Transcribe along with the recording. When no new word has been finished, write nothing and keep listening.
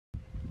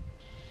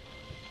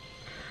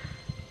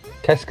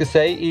Qu'est-ce que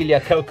c'est? Il y a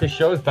quelque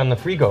chose dans le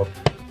frigo.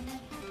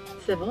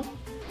 C'est bon?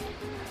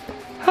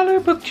 Hello,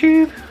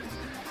 booktube.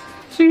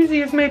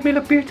 Suzie has made me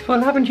look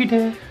beautiful, haven't you,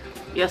 dear?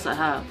 Yes, I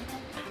have.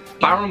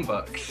 Baron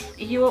books.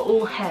 You are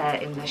all hair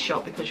in this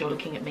shot because you're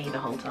looking at me the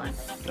whole time.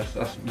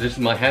 That's just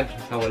my head.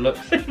 That's how it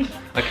looks.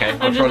 Okay,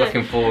 I'll try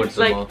looking forward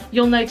some more.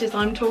 You'll notice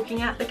I'm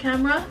talking at the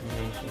camera,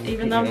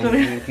 even though I'm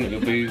looking at your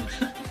boobs.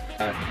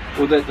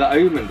 Well, the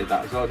Omen did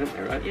that as well, didn't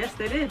they? Right? Yes,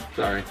 they did.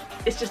 Sorry.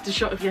 It's just a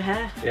shot of your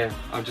hair. Yeah,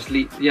 I'm just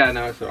yeah,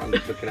 no, it's alright. I'm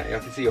just looking at you. I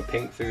can see your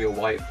pink through your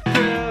white.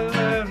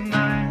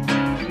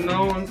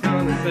 No one's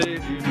gonna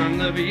save you from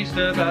the beast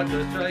about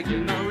to strike.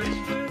 You know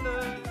it's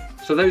tonight.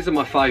 So those are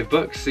my 5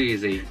 books,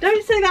 Suzie.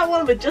 Don't say that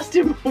one with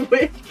Justin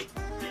Wick.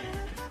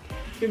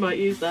 We might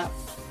use that.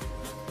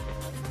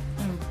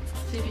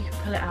 See if you can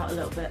pull it out a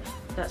little bit.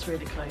 That's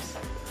really close.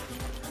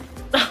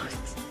 Oh,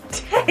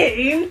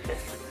 Dane!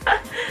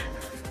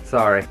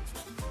 Sorry.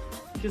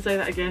 You can say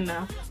that again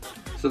now.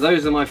 So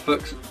those are my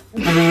books.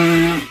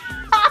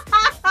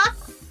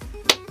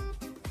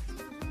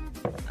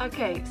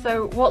 Okay,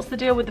 so what's the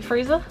deal with the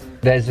freezer?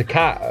 There's a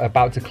cat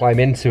about to climb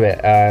into it.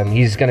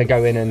 He's going to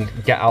go in and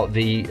get out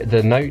the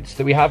notes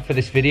that we have for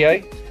this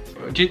video.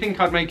 Do you think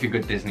I'd make a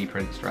good Disney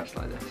prince dressed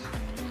like this?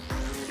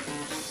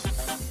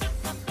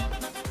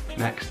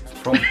 Next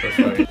prompt, I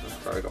suppose.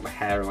 Sorry, I got my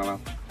hair in my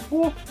mouth.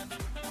 Oh.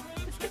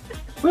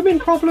 Women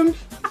problems.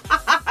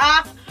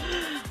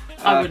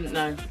 I wouldn't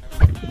know.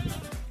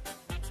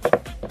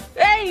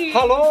 Hey!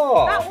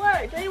 Hello! That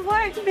worked! It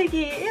worked,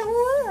 Vicky! It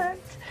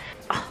worked!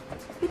 Oh,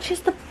 which is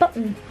the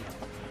button?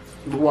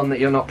 The one that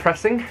you're not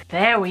pressing.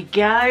 There we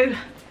go!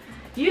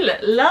 You look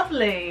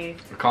lovely!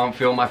 I can't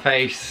feel my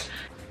face.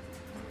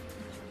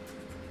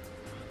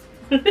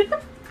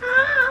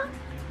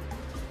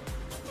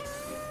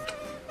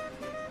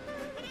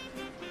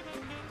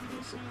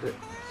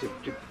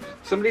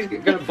 Somebody's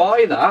going to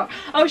buy that.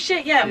 Oh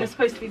shit, yeah, we're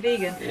supposed to be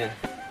vegan. Yeah.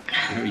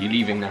 Are you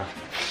leaving now?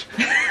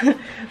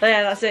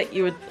 Yeah, that's it.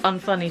 You were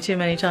unfunny too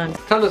many times.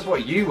 Tell us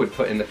what you would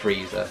put in the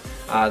freezer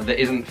that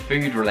isn't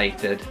food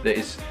related, that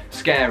is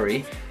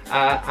scary,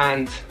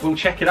 and we'll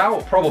check it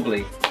out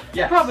probably.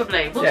 Yes.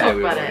 Probably. We'll talk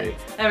about will. it.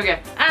 There we go.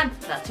 And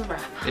that's a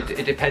wrap.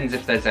 It depends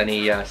if there's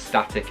any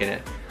static in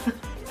it.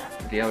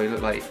 Yeah,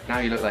 now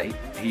you look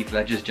like Heath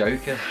Ledger's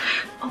Joker.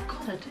 Oh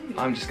god, I do.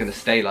 I'm just gonna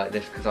stay like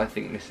this because I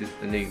think this is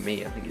the new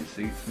me. I think it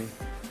suits me.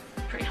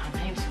 Pretty high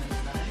maintenance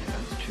though.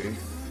 That's true.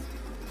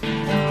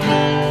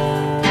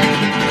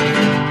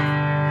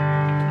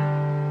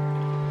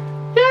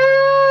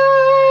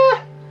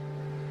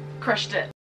 Crushed it.